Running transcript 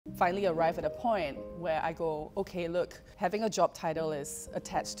finally arrive at a point where I go, okay, look, having a job title is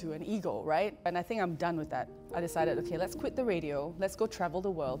attached to an ego, right? And I think I'm done with that. I decided, okay, let's quit the radio, let's go travel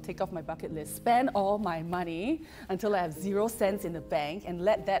the world, take off my bucket list, spend all my money until I have 0 cents in the bank, and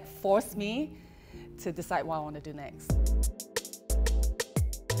let that force me to decide what I want to do next.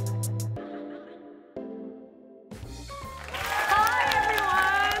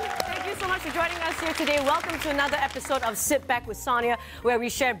 For joining us here today. Welcome to another episode of Sit Back with Sonia, where we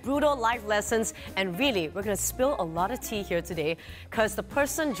share brutal life lessons, and really, we're going to spill a lot of tea here today because the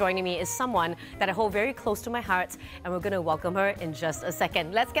person joining me is someone that I hold very close to my heart, and we're going to welcome her in just a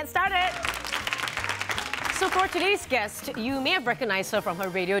second. Let's get started. So for today's guest, you may have recognized her from her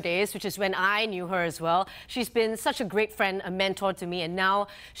radio days, which is when I knew her as well. She's been such a great friend, a mentor to me, and now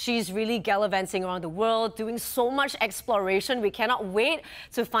she's really gallivanting around the world, doing so much exploration. We cannot wait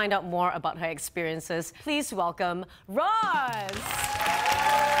to find out more about her experiences. Please welcome Rozz! Hey!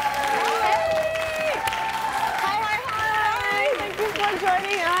 Hi! Thank you for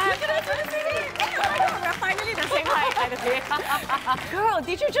joining us. We're finally the same height, by the way. Girl,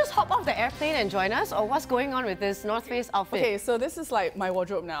 did you just hop off the airplane and join us, or what's going on with this North Face outfit? Okay, so this is like my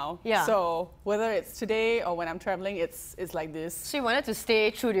wardrobe now. Yeah. So whether it's today or when I'm traveling, it's like this. So you wanted to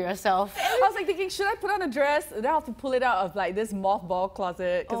stay true to yourself. I was like thinking, should I put on a dress? Then I have to pull it out of like this mothball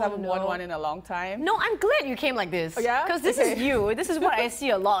closet because I haven't worn one in a long time. No, I'm glad you came like this. Oh, yeah? Because this is you. This is what I see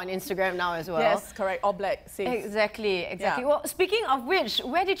a lot on Instagram now as well. Yes, correct. All black. Safe. Exactly. Yeah. Well, speaking of which,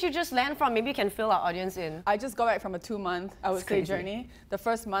 where did you just land from? Maybe you can fill our audience in. I just got back from a 2-month, I would say, journey. The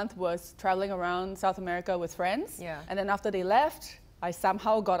first month was traveling around South America with friends. Yeah. And then after they left, I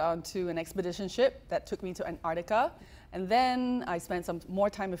somehow got onto an expedition ship that took me to Antarctica. And then I spent some more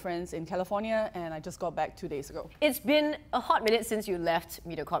time with friends in California, and I just got back 2 days ago. It's been a hot minute since you left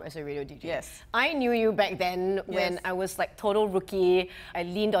MediaCorp as a radio DJ. Yes. I knew you back then when I was like total rookie. I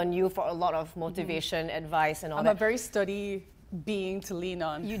leaned on you for a lot of motivation, advice, and all that. I'm a very sturdy being to lean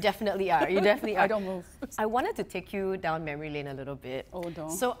on. You definitely are. You definitely are. I don't move. I wanted to take you down memory lane a little bit. Oh, no.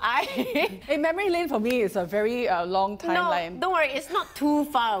 So Hey, memory lane for me is a very long timeline. No, don't worry. It's not too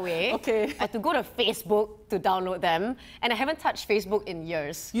far away. Okay. I had to go to Facebook to download them, and I haven't touched Facebook in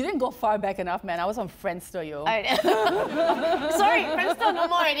years. You didn't go far back enough, man. I was on Friendster, yo. Sorry, Friendster no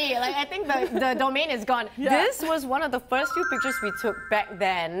more already. Like, I think the domain is gone. Yeah. This was one of the first few pictures we took back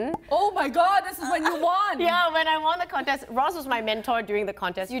then. Oh my God, this is when you won. Yeah, when I won the contest. Rozz was my mentor during the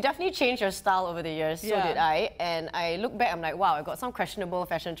contest. You definitely changed your style over the years, so did I. And I look back, I'm like, wow, I got some questionable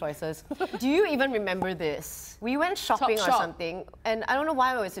fashion choices. Do you even remember this? We went shopping or something, and I don't know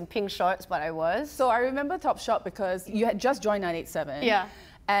why I was in pink shorts, but I was. So I remember Topshop because you had just joined 987. Yeah.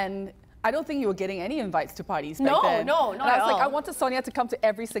 And I don't think you were getting any invites to parties back then. No, not at all. I was like, I wanted Sonia to come to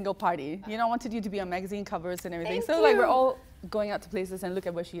every single party. You know, I wanted you to be on magazine covers and everything. Thank so like you. we're all going out to places, and look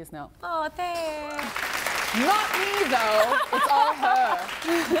at where she is now. Oh, thanks. Not me though, it's all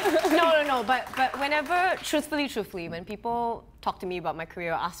her. No, but whenever, truthfully, when people talk to me about my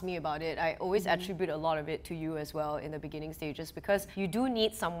career, ask me about it, I always attribute a lot of it to you as well in the beginning stages, because you do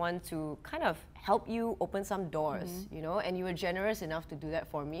need someone to kind of help you open some doors, you know, and you were generous enough to do that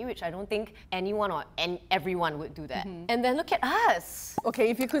for me, which I don't think anyone or everyone would do that. And then look at us. Okay,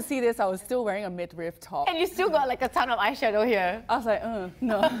 if you could see this, I was still wearing a midriff top. And you still got like a ton of eyeshadow here. I was like,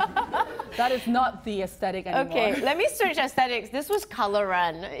 no. That is not the aesthetic anymore. Okay, let me switch aesthetics. This was Color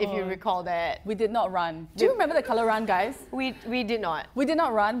Run, if you recall that. We did not run. Do you remember the Color Run, guys? We did not. We did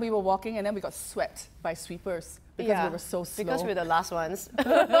not run. We were walking, and then we got swept by sweepers because we were so slow. Because we're the last ones.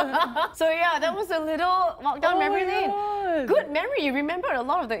 So yeah, that was a little walk down memory lane. Good memory. You remember a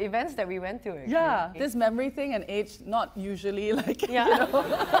lot of the events that we went to. Actually. Yeah, this memory thing and age, not usually like, you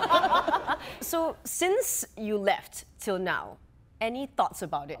know. So since you left till now, any thoughts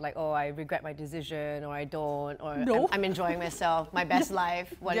about it? Like, oh, I regret my decision, or I don't, or No. I'm enjoying myself, my best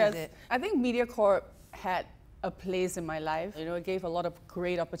life. What is it? I think MediaCorp had a place in my life. You know, it gave a lot of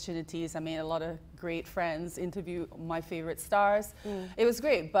great opportunities. I made a lot of great friends, interviewed my favorite stars. It was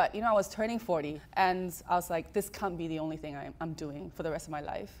great, but you know, I was turning 40, and I was like, this can't be the only thing I'm doing for the rest of my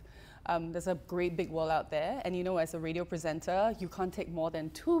life. There's a great big world out there, and you know, as a radio presenter, you can't take more than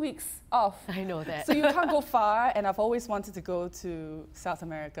 2 weeks off. I know that. So you can't go far, and I've always wanted to go to South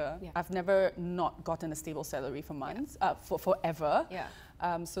America. Yeah. I've never not gotten a stable salary for months, for forever. Yeah.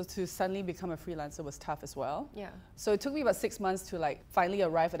 So to suddenly become a freelancer was tough as well. Yeah. So it took me about 6 months to like finally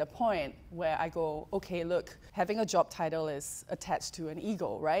arrive at a point where I go, okay, look, having a job title is attached to an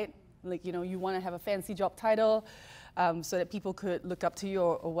ego, right? Like, you know, you want to have a fancy job title so that people could look up to you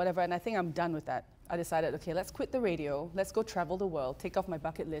or whatever. And I think I'm done with that. I decided, okay, let's quit the radio, let's go travel the world, take off my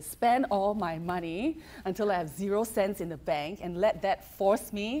bucket list, spend all my money until I have 0 cents in the bank, and let that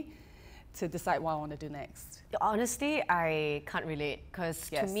force me to decide what I want to do next. Honestly, I can't relate because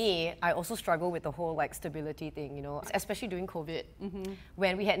to me, I also struggle with the whole like stability thing, you know, especially during COVID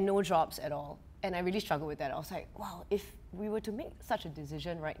when we had no jobs at all. And I really struggled with that. I was like, wow, if we were to make such a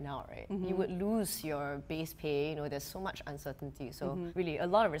decision right now, right, you would lose your base pay. You know, there's so much uncertainty. So really, a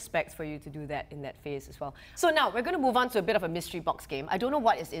lot of respect for you to do that in that phase as well. So now we're going to move on to a bit of a mystery box game. I don't know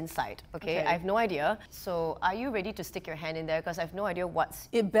what is inside. Okay, I have no idea. So are you ready to stick your hand in there? Because I have no idea what's.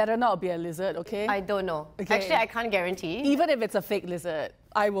 It better not be a lizard, okay? I don't know. Okay. Actually, I can't guarantee. Even if it's a fake lizard,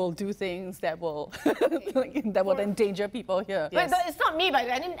 I will do things that will that will endanger people here. But it's not me, but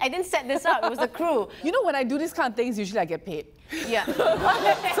I didn't set this up. It was the crew. You know, when I do these kind of things, usually I get paid. Yeah.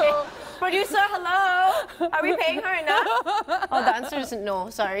 So, producer, hello. Are we paying her enough? Oh, the answer is no.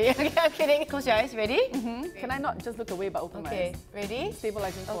 Sorry. Okay, I'm kidding. Close your eyes. Ready? Can I not just look away but open my eyes? Okay. Ready?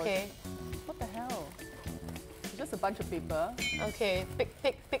 Stabilizing force. Okay. What the hell? It's just a bunch of paper. Okay.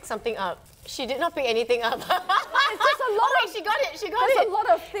 Pick something up. She did not pick anything up. It's just a lot. Oh, wait, she got it. She got it. That's a lot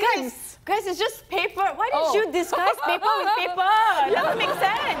of things. Guys, it's just paper. Why did you disguise paper with paper? It doesn't make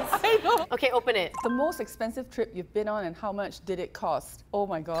sense. I know. Okay, open it. The most expensive trip you've been on and how much did it cost? Oh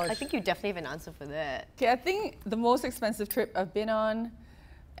my gosh. I think you definitely have an answer for that. Okay, I think the most expensive trip I've been on,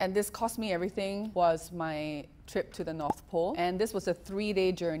 and this cost me everything, was my trip to the North Pole. And this was a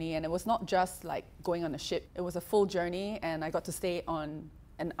 3-day journey, and it was not just like going on a ship. It was a full journey, and I got to stay on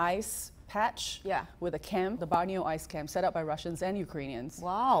an ice patch with a camp, the Borneo ice camp, set up by Russians and Ukrainians.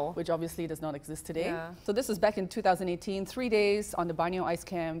 Wow. Which obviously does not exist today. Yeah. So this was back in 2018, 3 days on the Borneo ice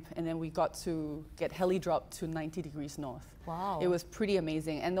camp, and then we got to get heli dropped to 90 degrees north. Wow. It was pretty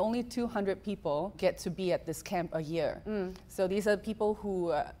amazing. And only 200 people get to be at this camp a year. So these are people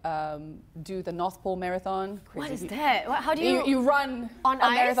who do the North Pole Marathon. What is that? How do you... You run on a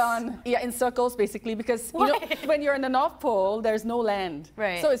ice? Marathon in circles, basically, because you know, when you're in the North Pole, there's no land.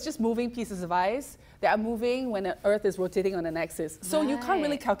 Right. So it's just moving pieces of ice that are moving when the Earth is rotating on an axis. So you can't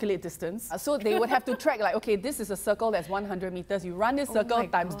really calculate distance. So they would have to track like, okay, this is a circle that's 100 meters. You run this circle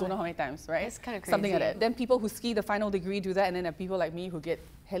times don't know how many times, right? That's kind of crazy. Something like that. Then people who ski the final degree do that, and then there are people like me who get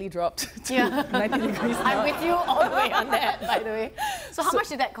heli dropped to 90 degrees. I'm with you all the way on that, by the way. So how much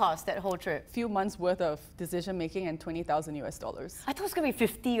did that cost, that whole trip? Few months worth of decision making and $20,000 US. I thought it was going to be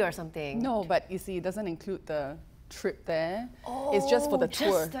 50 or something. No, but you see, it doesn't include the trip there. It's just for the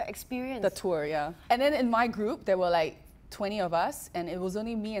tour. Just the experience. The tour, yeah. And then in my group, there were like 20 of us, and it was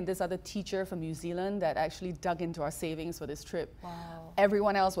only me and this other teacher from New Zealand that actually dug into our savings for this trip. Wow.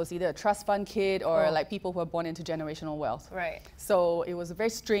 Everyone else was either a trust fund kid or like people who are born into generational wealth. Right. So it was a very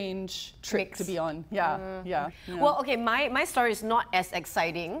strange trip to be on. Yeah. Well, okay, my story is not as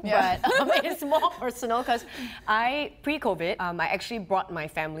exciting, but it's more personal because pre-COVID, I actually brought my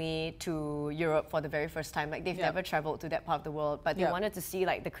family to Europe for the very first time. Like they've never traveled to that part of the world, but they wanted to see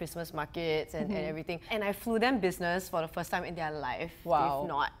like the Christmas markets and everything. And I flew them business for the first time in their life. Wow. They've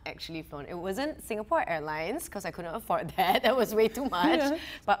not actually flown. It wasn't Singapore Airlines because I couldn't afford that. That was way too much.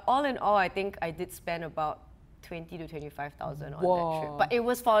 But all in all, I think I did spend about 20 to 25,000 on that trip. But it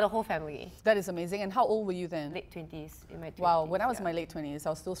was for the whole family. That is amazing. And how old were you then? Late 20s, in my 20s. Wow, when I was in my late 20s, I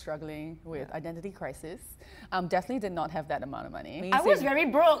was still struggling with identity crisis. Definitely did not have that amount of money. Amazing. I was very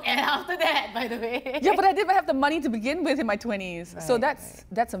broke after that, by the way. Yeah, but I didn't have the money to begin with in my 20s. So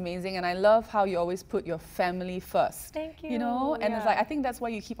that's amazing. And I love how you always put your family first. Thank you. You know, and it's like, I think that's why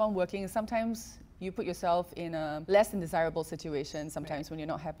you keep on working. Sometimes you put yourself in a less than desirable situation sometimes when you're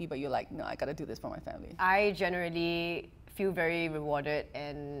not happy, but you're like, no, I gotta do this for my family. I generally feel very rewarded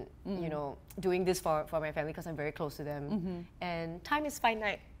and, you know, doing this for my family because I'm very close to them. And time is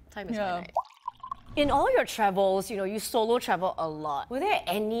finite. Time is finite. In all your travels, you know, you solo travel a lot. Were there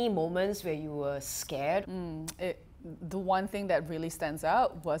any moments where you were scared? The one thing that really stands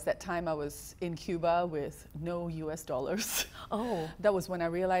out was that time I was in Cuba with no US dollars. Oh. That was when I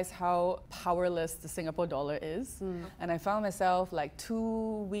realized how powerless the Singapore dollar is. And I found myself like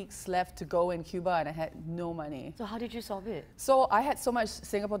 2 weeks left to go in Cuba and I had no money. So how did you solve it? So I had so much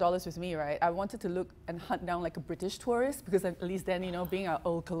Singapore dollars with me, right? I wanted to look and hunt down like a British tourist because at least then, you know, being our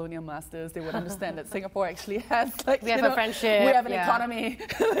old colonial masters, they would understand that Singapore actually has like, we have a friendship. We have an economy.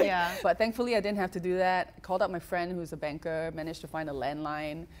 Yeah. But thankfully I didn't have to do that. I called up my friend who's a banker, managed to find a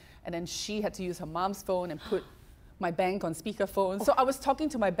landline, and then she had to use her mom's phone and put my bank on speakerphone. So I was talking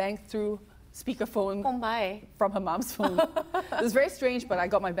to my bank through speakerphone Oh my. from her mom's phone. It was very strange, but I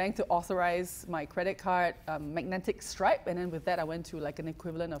got my bank to authorize my credit card magnetic stripe, and then with that I went to like an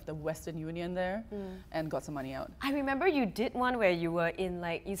equivalent of the Western Union there and got some money out. I remember you did one where you were in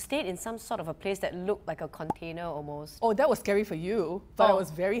like, you stayed in some sort of a place that looked like a container almost. Oh, that was scary for you, but I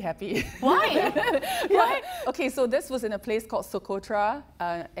was very happy. Why? Why? Okay, so this was in a place called Socotra,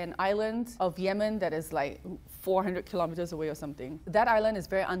 an island of Yemen that is like 400 kilometers away or something. That island is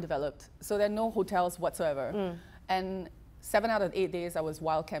very undeveloped, so there are no hotels whatsoever. And 7 out of 8 days I was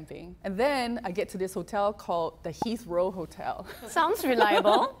wild camping. And then I get to this hotel called the Heathrow Hotel. Sounds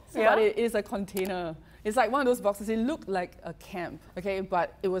reliable. But it is a container. It's like one of those boxes. It looked like a camp, okay?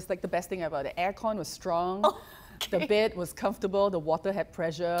 But it was like the best thing ever. The aircon was strong. The bed was comfortable, the water had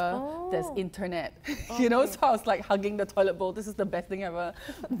pressure, there's internet, you know, so I was like hugging the toilet bowl, this is the best thing ever,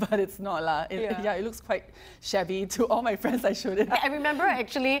 but it's not lah. It looks quite shabby. To all my friends I showed it. I remember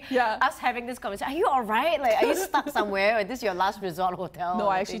actually us having this conversation, are you alright? Like, are you stuck somewhere, or this is your last resort hotel? No,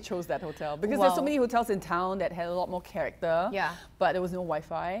 I actually chose that hotel because there's so many hotels in town that had a lot more character, but there was no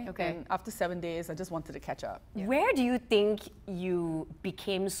Wi-Fi, and after 7 days I just wanted to catch up. Where do you think you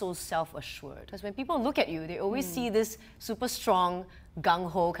became so self-assured? Because when people look at you, they always see this super strong,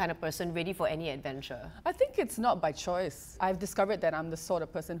 gung-ho kind of person ready for any adventure. I think it's not by choice. I've discovered that I'm the sort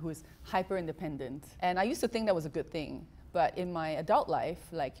of person who is hyper-independent. And I used to think that was a good thing. But in my adult life,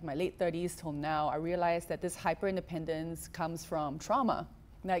 like my late 30s till now, I realized that this hyper-independence comes from trauma.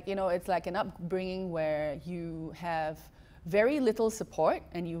 Like, you know, it's like an upbringing where you have very little support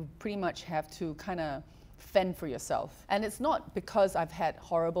and you pretty much have to kind of fend for yourself. And it's not because I've had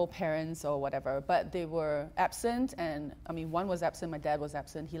horrible parents or whatever, but they were absent, and I mean, one was absent, my dad was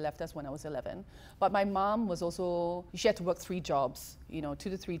absent, he left us when I was 11. But my mom was also, she had to work 3 jobs, you know,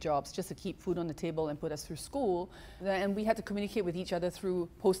 2 to 3 jobs just to keep food on the table and put us through school. And we had to communicate with each other through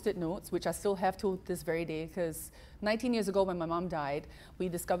post-it notes, which I still have to this very day, because 19 years ago when my mom died, we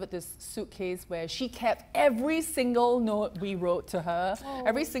discovered this suitcase where she kept every single note we wrote to her,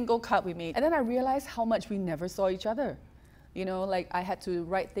 every single card we made. And then I realized how much we never saw each other. You know, like I had to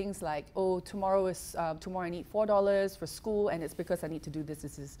write things like, oh, tomorrow I need $4 for school, and it's because I need to do this.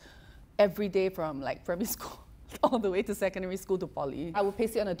 This is every day from like primary school all the way to secondary school to poly. I would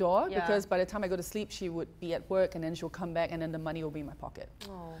paste it on a door because by the time I go to sleep, she would be at work and then she'll come back and then the money will be in my pocket.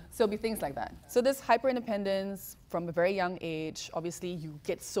 So it'll be things like that. So this hyper-independence from a very young age, obviously you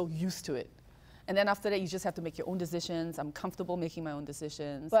get so used to it. And then after that, you just have to make your own decisions. I'm comfortable making my own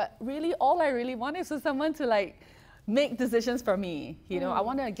decisions. But really, all I really want is for someone to like make decisions for me. You know, I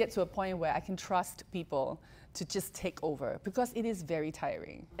want to get to a point where I can trust people to just take over, because it is very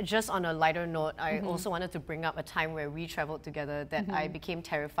tiring. Just on a lighter note, I also wanted to bring up a time where we traveled together that I became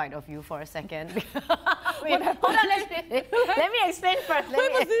terrified of you for a second. Wait, hold on, let me explain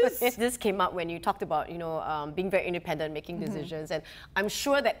first. This came up when you talked about, you know, being very independent, making decisions, and I'm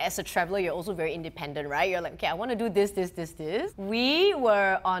sure that as a traveler, you're also very independent, right? You're like, okay, I want to do this, this, this, this. We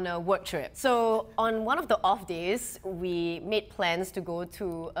were on a work trip. So on one of the off days, we made plans to go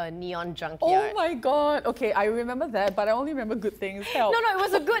to a neon junkyard. Oh my God, okay, I remember that, but I only remember good things. Help. No, it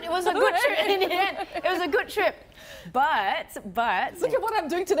was a good trip in the end. It was a good trip. But look at what I'm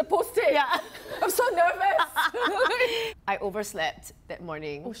doing to the post-it. Yeah. I'm so nervous. I overslept that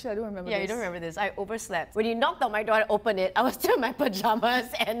morning. Oh shit, I don't remember this. Yeah, you don't remember this. I overslept. When you knocked on my door and opened it, I was still in my pajamas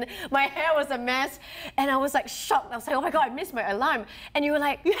and my hair was a mess. And I was like shocked. I was like, oh my God, I missed my alarm. And you were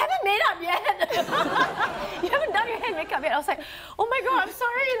like, you haven't made up yet. You haven't done your hair and makeup yet. I was like, oh my God, I'm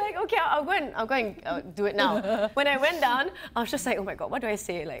sorry. Like, okay, I'll go and do it now. When I went down, I was just like, oh my God, what do I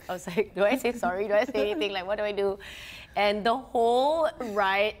say? Like, I was like, do I say sorry? Do I say anything? Like, what do I do? And the whole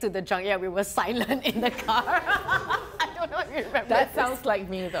ride to the junkyard, we were silent in the car. I don't know if you remember. That sounds like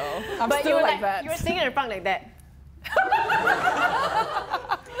me though. But still you were like that. You were singing in the front like that.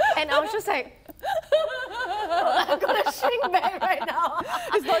 And I was just like, I'm gonna shrink back right now.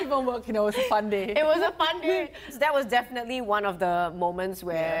 It's not even work, you know, it was a fun day. It was a fun day. So that was definitely one of the moments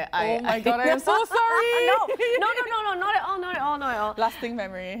where Oh my God, I am so sorry. No, not at all. Lasting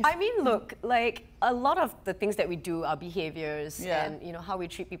memories. I mean, look, like a lot of the things that we do, our behaviors and, you know, how we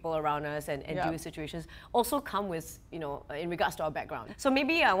treat people around us and deal with situations also come with, you know, in regards to our background. So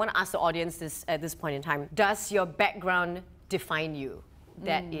maybe I want to ask the audience this at this point in time. Does your background define you?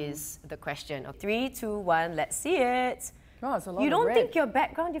 That is the question. 3, 2, 1, let's see it. Oh, it's a lot you of don't red. think your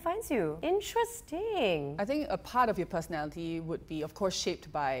background defines you? Interesting. I think a part of your personality would be, of course,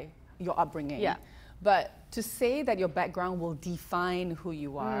 shaped by your upbringing. Yeah. But to say that your background will define who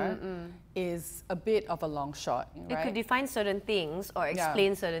you are is a bit of a long shot, right? It could define certain things or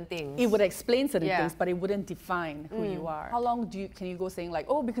explain certain things. It would explain certain things, but it wouldn't define who you are. How long can you go saying like,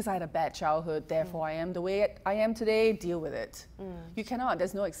 oh, because I had a bad childhood, therefore I am the way I am today, deal with it. You cannot,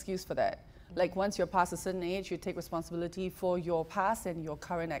 there's no excuse for that. Like once you're past a certain age, you take responsibility for your past and your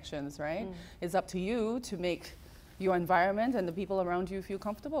current actions, right? It's up to you to make your environment and the people around you feel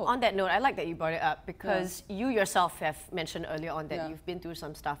comfortable. On that note, I like that you brought it up because you yourself have mentioned earlier on that you've been through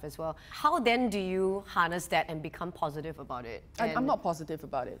some stuff as well. How then do you harness that and become positive about it? I'm not positive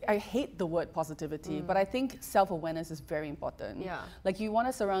about it. I hate the word positivity, but I think self-awareness is very important. Yeah. Like you want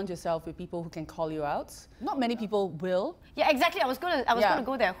to surround yourself with people who can call you out. Not many people will. Yeah, exactly. I was gonna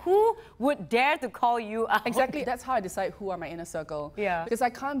go there. Who would dare to call you out? Exactly. That's how I decide who are my inner circle. Yeah. Because I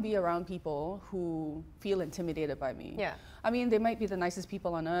can't be around people who feel intimidated by me. Yeah. I mean, they might be the nicest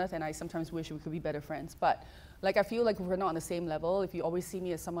people on earth, and I sometimes wish we could be better friends. But like, I feel like if we're not on the same level, if you always see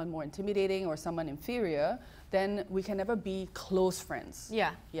me as someone more intimidating or someone inferior, then we can never be close friends.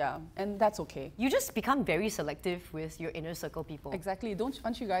 Yeah. Yeah, and that's okay. You just become very selective with your inner circle people. Exactly.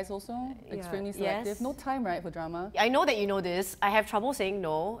 Aren't you guys also extremely selective? Yes. No time, right, for drama? I know that you know this. I have trouble saying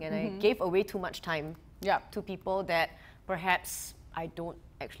no, and I gave away too much time to people that perhaps I don't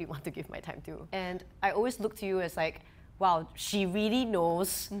actually want to give my time to. And I always look to you as like, wow, she really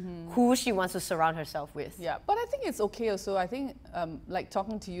knows who she wants to surround herself with. Yeah, but I think it's okay also. I think like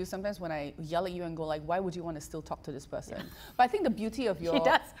talking to you, sometimes when I yell at you and go like, why would you want to still talk to this person? Yeah. But I think the beauty of your...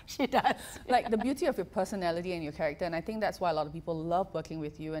 She does. Like the beauty of your personality and your character, and I think that's why a lot of people love working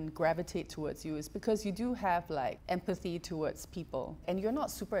with you and gravitate towards you, is because you do have like empathy towards people and you're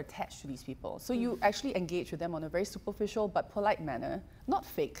not super attached to these people. So you actually engage with them on a very superficial but polite manner, not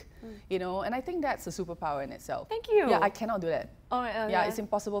fake, you know, and I think that's a superpower in itself. Thank you. Yeah, I cannot do that. Oh, yeah, it's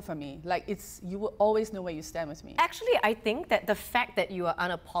impossible for me. Like, you will always know where you stand with me. Actually, I think that the fact that you are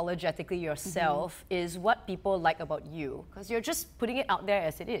unapologetically yourself is what people like about you, because you're just putting it out there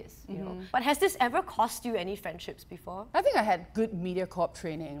as it is, you know. But has this ever cost you any friendships before? I think I had good MediaCorp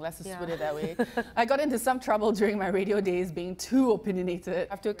training, let's just put it that way. I got into some trouble during my radio days being too opinionated.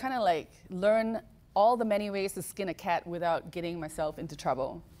 I have to kind of like learn all the many ways to skin a cat without getting myself into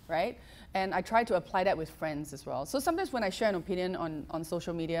trouble, right? And I try to apply that with friends as well. So sometimes when I share an opinion on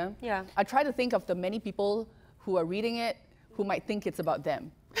social media, I try to think of the many people who are reading it who might think it's about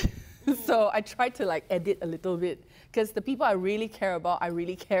them. So I try to like edit a little bit, because the people I really care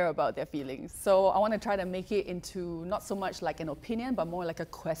about their feelings. So I want to try to make it into not so much like an opinion, but more like a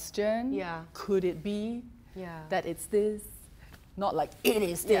question. Yeah. Could it be that it's this? Not like, it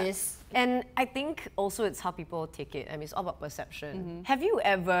is this. And I think also it's how people take it. I mean, it's all about perception. Have you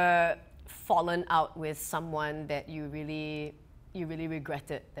ever fallen out with someone that you really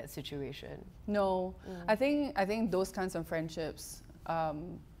regretted that situation? No. I think those kinds of friendships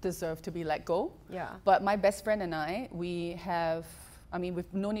deserve to be let go. Yeah. But my best friend and I, we've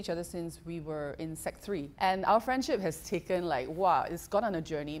known each other since we were in Sec 3. And our friendship has taken like, wow, it's gone on a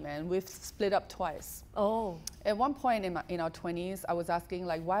journey, man. We've split up twice. Oh. At one point in our 20s, I was asking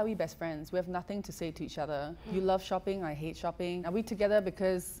like, why are we best friends? We have nothing to say to each other. You love shopping, I hate shopping. Are we together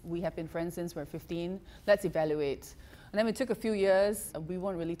because we have been friends since we're 15? Let's evaluate. And then we took a few years, we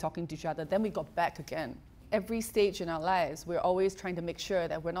weren't really talking to each other. Then we got back again. Every stage in our lives, we're always trying to make sure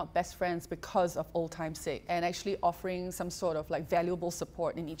that we're not best friends because of old time's sake, and actually offering some sort of like valuable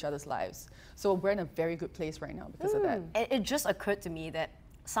support in each other's lives. So we're in a very good place right now because of that. It just occurred to me that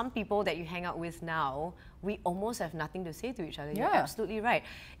some people that you hang out with now, we almost have nothing to say to each other. You're absolutely right.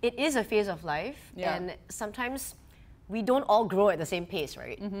 It is a phase of life, and sometimes we don't all grow at the same pace,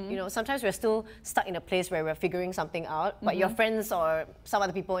 right? You know, sometimes we're still stuck in a place where we're figuring something out, but your friends or some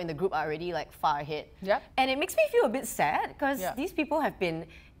other people in the group are already like far ahead. And it makes me feel a bit sad, because these people have been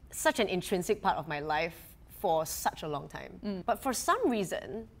such an intrinsic part of my life for such a long time. But for some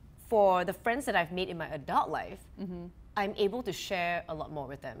reason, for the friends that I've made in my adult life, I'm able to share a lot more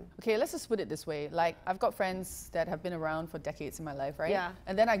with them. Okay, let's just put it this way. Like, I've got friends that have been around for decades in my life, right? Yeah.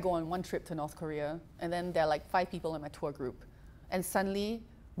 And then I go on one trip to North Korea, and then there are like 5 people in my tour group. And suddenly,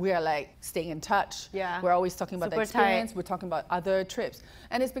 we are like staying in touch. Yeah. We're always talking about the experience. We're talking about other trips.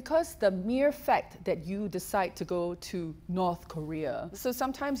 And it's because the mere fact that you decide to go to North Korea. So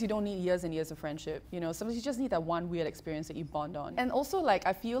sometimes you don't need years and years of friendship. You know, sometimes you just need that one weird experience that you bond on. And also, like,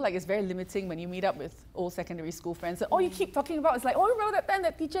 I feel like it's very limiting when you meet up with old secondary school friends. That all you keep talking about is like, oh, remember that time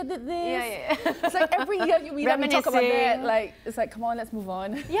that teacher did this? It's like every year you meet up and talk about that. Like, it's like, come on, let's move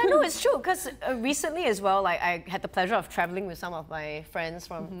on. Yeah, no, it's true. Because recently as well, like, I had the pleasure of traveling with some of my friends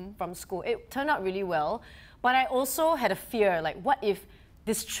from school. It turned out really well, but I also had a fear, like, what if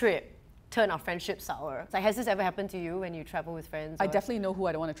this trip turn our friendship sour. So has this ever happened to you when you travel with friends? I definitely know who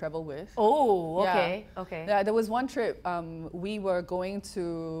I don't want to travel with. Oh, okay, okay. Yeah, there was one trip, we were going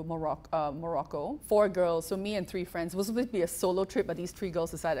to Morocco, 4 girls, so me and 3 friends. It was supposed to be a solo trip, but these 3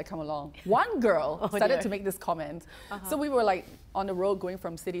 girls decided to come along. One girl started to make this comment. So we were like on the road going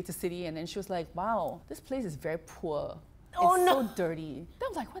from city to city, and then she was like, wow, this place is very poor. It's so dirty. Then I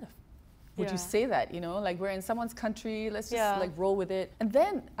was like, what the would you say that, you know? Like, we're in someone's country, let's just like roll with it. And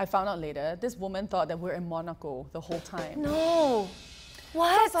then I found out later, this woman thought that we're in Monaco the whole time. No.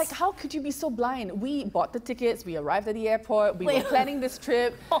 What? So I was like, how could you be so blind? We bought the tickets, we arrived at the airport, we were planning this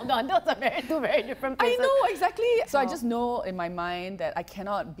trip. Hold on, those are two very different places. I know, exactly. So I just know in my mind that I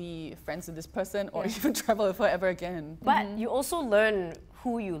cannot be friends with this person or even travel with her ever again. But you also learn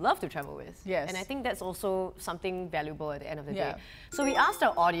who you love to travel with. Yes. And I think that's also something valuable at the end of the day. So we asked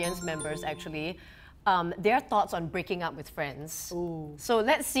our audience members actually their thoughts on breaking up with friends. Ooh. So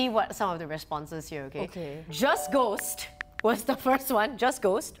let's see what some of the responses here, Okay. Just ghost was the first one, just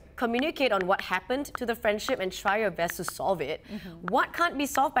ghost. Communicate on what happened to the friendship and try your best to solve it. What can't be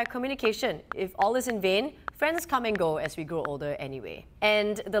solved by communication? If all is in vain, friends come and go as we grow older anyway.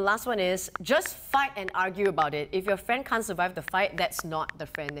 And the last one is, just fight and argue about it. If your friend can't survive the fight, that's not the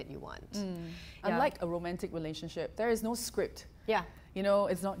friend that you want. Unlike a romantic relationship, there is no script. Yeah. You know,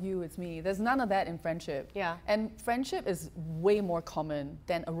 it's not you, it's me. There's none of that in friendship. Yeah. And friendship is way more common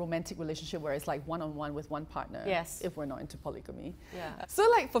than a romantic relationship where it's like one-on-one with one partner. Yes. If we're not into polygamy. Yeah. So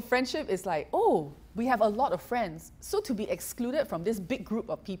like for friendship, it's like, oh, we have a lot of friends. So to be excluded from this big group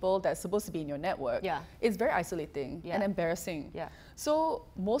of people that's supposed to be in your network, it's very isolating and embarrassing. Yeah. So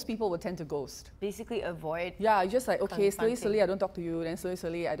most people will tend to ghost. Basically avoid. Yeah, you're just like, okay, slowly I don't talk to you, then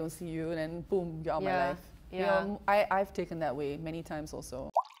slowly I don't see you, and then boom, you're out of my life. Yeah. You know, I've taken that way many times also.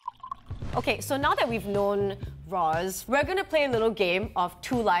 Okay, so now that we've known Rozz, we're gonna play a little game of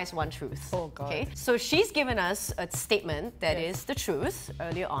 2 lies, 1 truth. Oh God. Okay, so she's given us a statement that is the truth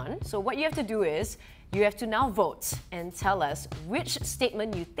earlier on. So what you have to do is, you have to now vote and tell us which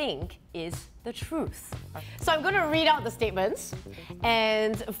statement you think is the truth. So I'm gonna read out the statements,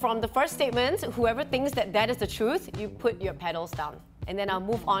 and from the first statement, whoever thinks that that is the truth, you put your pedals down. And then I'll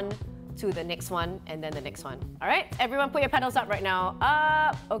move on to the next one, and then the next one. All right, everyone put your pedals up right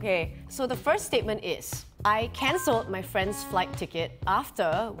now. Okay, so the first statement is, I cancelled my friend's flight ticket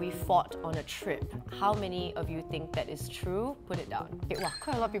after we fought on a trip. How many of you think that is true? Put it down. Okay, wow,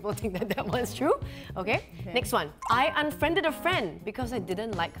 quite a lot of people think that that one's true. Okay, next one. I unfriended a friend because I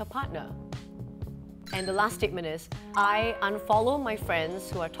didn't like her partner. And the last statement is, I unfollow my friends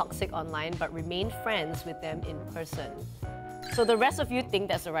who are toxic online but remain friends with them in person. So the rest of you think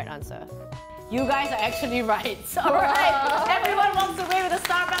that's the right answer. You guys are actually right. All right, everyone walks away with a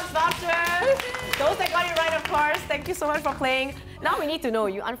Starbucks voucher. Those that got it right, of course. Thank you so much for playing. Now we need to know,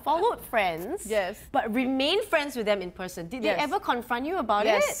 you unfollowed friends, but remain friends with them in person. Did they ever confront you about it?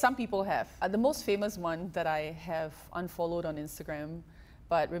 Yes, some people have. The most famous one that I have unfollowed on Instagram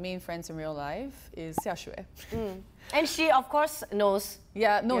but remain friends in real life is Xia Xue. And she, of course, knows.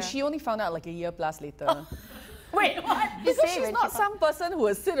 Yeah, no, she only found out like a year plus later. Wait, what? Because she's not some person who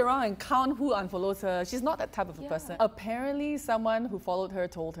will sit around and count who unfollows her. She's not that type of a person. Apparently, someone who followed her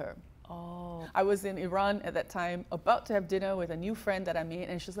told her. Oh. I was in Iran at that time, about to have dinner with a new friend that I made,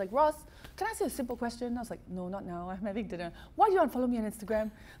 and she's like, Rozz, can I ask you a simple question? I was like, no, not now, I'm having dinner. Why do you unfollow me on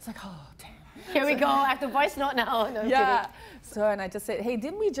Instagram? It's like, oh, damn. Here we go, I have to voice note now. No, yeah. So, and I just said, hey,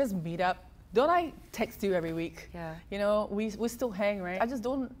 didn't we just meet up? Don't I text you every week? Yeah. You know, we still hang, right? I just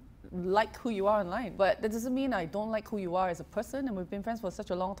don't like who you are online. But that doesn't mean I don't like who you are as a person, and we've been friends for such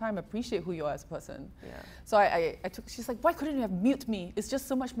a long time. I appreciate who you are as a person. Yeah. So I took, she's like, why couldn't you have mute me? It's just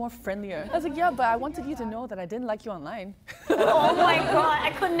so much more friendlier. I was like, yeah, but I wanted you to know that I didn't like you online. Oh my God,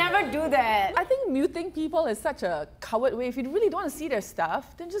 I could never do that. I think muting people is such a coward way. If you really don't want to see their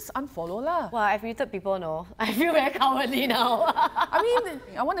stuff, then just unfollow lah. Well, I've muted people, no. I feel very cowardly now. I mean,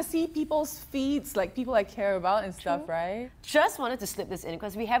 I want to see people's feeds, like people I care about and stuff, right? Just wanted to slip this in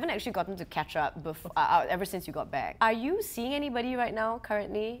because we haven't actually gotten to catch up before, ever since you got back. Are you seeing anybody right now,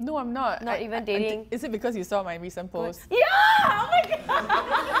 currently? No, I'm not. Not even dating? Is it because you saw my recent post? Yeah! Oh my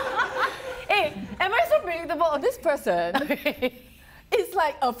God! Hey, am I so predictable? This person is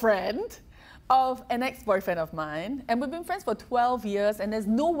like a friend of an ex-boyfriend of mine, and we've been friends for 12 years, and there's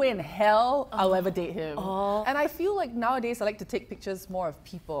no way in hell I'll ever date him. And I feel like nowadays I like to take pictures more of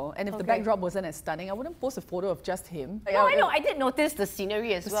people, and if the backdrop wasn't as stunning, I wouldn't post a photo of just him. No, I know, I did notice the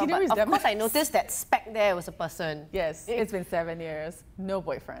scenery as well, but of course I noticed that speck there was a person. Yes, it's been 7 years, no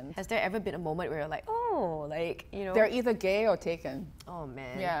boyfriend. Has there ever been a moment where you're like, oh, like, you know? They're either gay or taken. Oh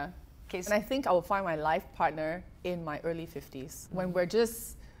man. Yeah. And I think I will find my life partner in my early 50s, when we're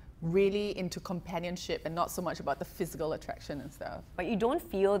just really into companionship and not so much about the physical attraction and stuff. But you don't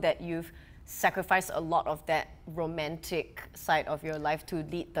feel that you've sacrificed a lot of that romantic side of your life to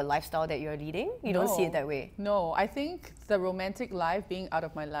lead the lifestyle that you're leading? You don't see it that way? No, I think the romantic life being out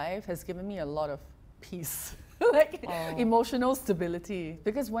of my life has given me a lot of peace. Like emotional stability.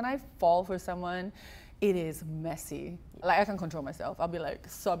 Because when I fall for someone, it is messy. Like, I can't control myself. I'll be like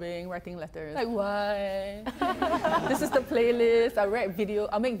sobbing, writing letters. Like, why? This is the playlist.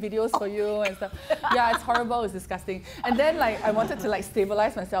 I'll make videos for you and stuff. Yeah, it's horrible, it's disgusting. And then like, I wanted to like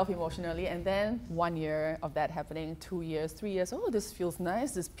stabilize myself emotionally. And then 1 year of that happening, 2 years, 3 years. Oh, this feels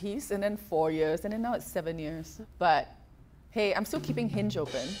nice, this peace. And then 4 years. And then now it's 7 years. But hey, I'm still keeping Hinge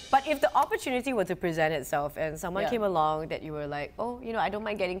open. But if the opportunity were to present itself and someone came along that you were like, oh, you know, I don't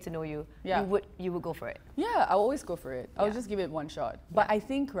mind getting to know you, you would go for it? Yeah, I'll always go for it. I'll just give it one shot. But I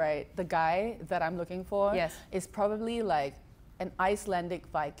think, right, the guy that I'm looking for is probably like an Icelandic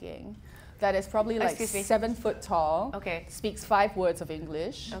Viking that is probably like 7 foot tall, speaks 5 words of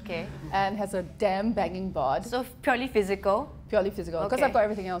English, and has a damn banging bod. So purely physical? Purely physical, because I've got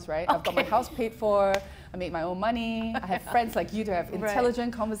everything else, right? I've got my house paid for, I make my own money, I have friends like you to have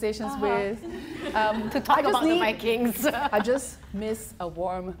intelligent conversations with. To talk about the Vikings. I just miss a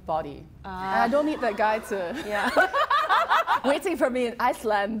warm body. And I don't need that guy to waiting for me in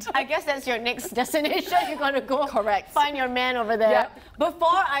Iceland. I guess that's your next destination. You're going to go find your man over there. Yeah.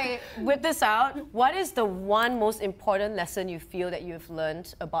 Before I whip this out, what is the one most important lesson you feel that you've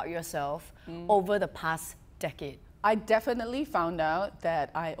learned about yourself over the past decade? I definitely found out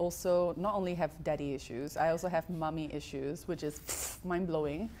that I also not only have daddy issues, I also have mommy issues, which is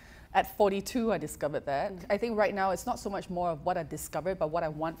mind-blowing. At 42, I discovered that. I think right now it's not so much more of what I discovered, but what I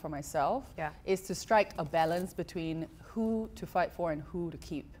want for myself is to strike a balance between who to fight for and who to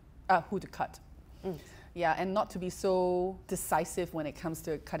keep, who to cut. Yeah, and not to be so decisive when it comes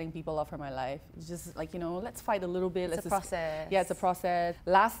to cutting people off from my life. It's just like, you know, let's fight a little bit. It's a process. Yeah, it's a process.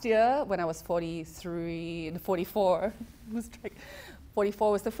 Last year, when I was 44,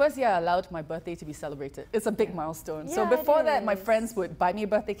 44 was the first year I allowed my birthday to be celebrated. It's a big milestone. Yeah, so before that, my friends would buy me a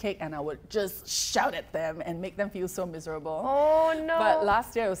birthday cake and I would just shout at them and make them feel so miserable. Oh no. But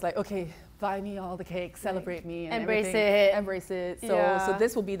last year it was like, okay, buy me all the cake, celebrate me, and embrace everything. it. Embrace it. So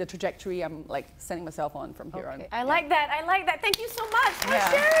this will be the trajectory I'm like setting myself on from here on. I like that. I like that. Thank you so much for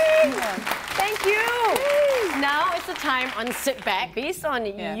sharing. Thank you. Now it's the time on Sit Back. Based on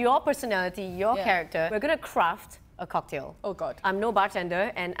your personality, your character, we're gonna craft a cocktail. Oh God. I'm no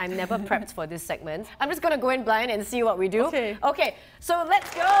bartender and I'm never prepped for this segment. I'm just gonna go in blind and see what we do. Okay, so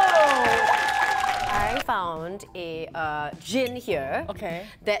let's go. I found a gin here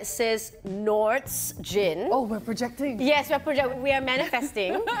that says Nord's Gin. Oh, we're projecting. Yes, we are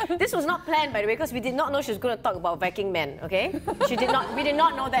manifesting. This was not planned, by the way, because we did not know she was going to talk about Viking men, okay? We did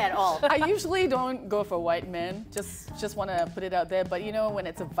not know that at all. I usually don't go for white men, just want to put it out there, but you know, when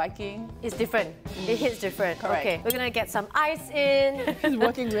it's a Viking... It's different. It hits different. Correct. Okay, we're going to get some ice in. She's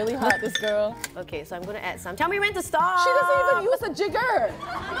working really hard, this girl. Okay, so I'm going to add some. Tell me when to stop. She doesn't even use a jigger.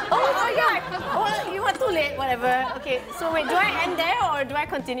 Oh my God. Oh, you were too late, whatever. Okay, so wait, do I end there or do I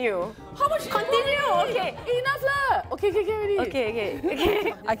continue? How much? Continue, okay. Enough lah. Okay, ready.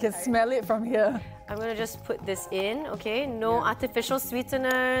 Okay. I can smell it from here. I'm gonna just put this in, okay? No artificial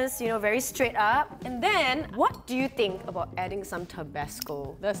sweeteners, you know, very straight up. And then, what do you think about adding some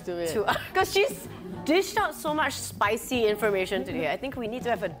Tabasco? Let's do it. Because she's dished out so much spicy information today. I think we need to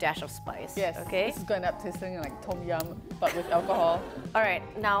have a dash of spice. Yes. Okay. This is going to end up tasting like tom yum, but with alcohol. All right.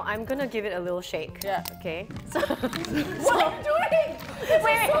 Now I'm gonna give it a little shake. Yeah. Okay. So, what are you doing?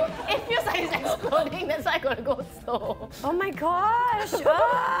 Wait. It feels like it's exploding. That's why I'm gonna go slow. Oh my gosh.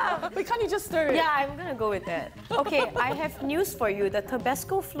 Wait, can't you just stir it? Yeah, I'm gonna go with that. Okay, I have news for you. The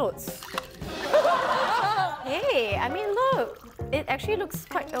Tabasco floats. Hey, I mean, look. It actually looks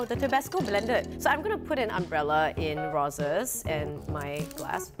quite... Oh, the Tabasco blended. So I'm gonna put an umbrella in Rozz's and my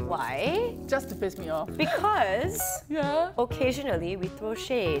glass. Why? Just to piss me off. Because occasionally we throw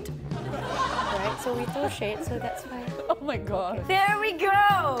shade. Right? So we throw shade, so that's why. Oh my God. There we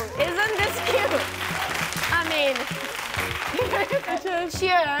go! Isn't this cute? I mean...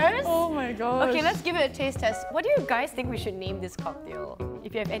 Cheers! Oh my God. Okay, let's give it a taste test. What do you guys think we should name this cocktail?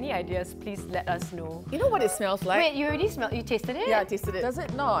 If you have any ideas, please let us know. You know what it smells like? Wait, you already smelled? You tasted it? Yeah, I tasted it. Does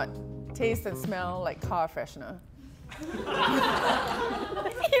it not taste and smell like car freshener? You are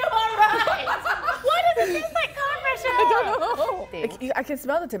right! Why does it taste like car freshener? I don't know. I can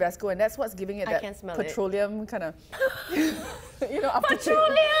smell the Tabasco, and that's what's giving it that petroleum kind of... you know,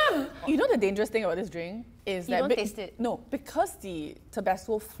 petroleum! You know the dangerous thing about this drink is that... You don't taste it? No, because the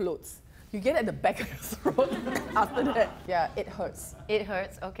Tabasco floats, You get it at the back of your throat after that. Yeah, it hurts. It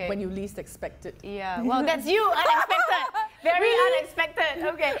hurts, okay. When you least expect it. Yeah, well, that's you, unexpected. Very unexpected.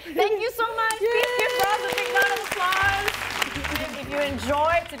 Okay, thank you so much. Please give Rozz a big round of applause. If you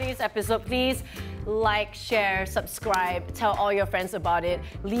enjoyed today's episode, please like, share, subscribe, tell all your friends about it,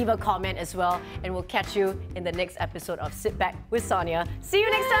 leave a comment as well, and we'll catch you in the next episode of Sit Back with Sonia. See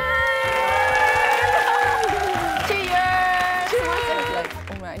you next time! Cheers! Like,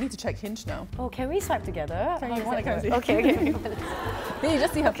 oh my, I need to check Hinge now. Oh, can we swipe together? Can you want to see? Okay. Then you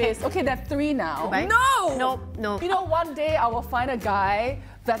just see her face. Okay, there are 3 now. Goodbye. No! No. You know, one day I will find a guy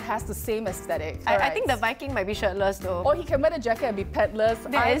that has the same aesthetic. I think the Viking might be shirtless though. Or he can wear the jacket and be petless.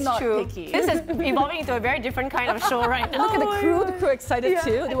 That is not true. picky. This is evolving into a very different kind of show right now. Look at the crew excited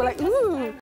too. They were like, ooh.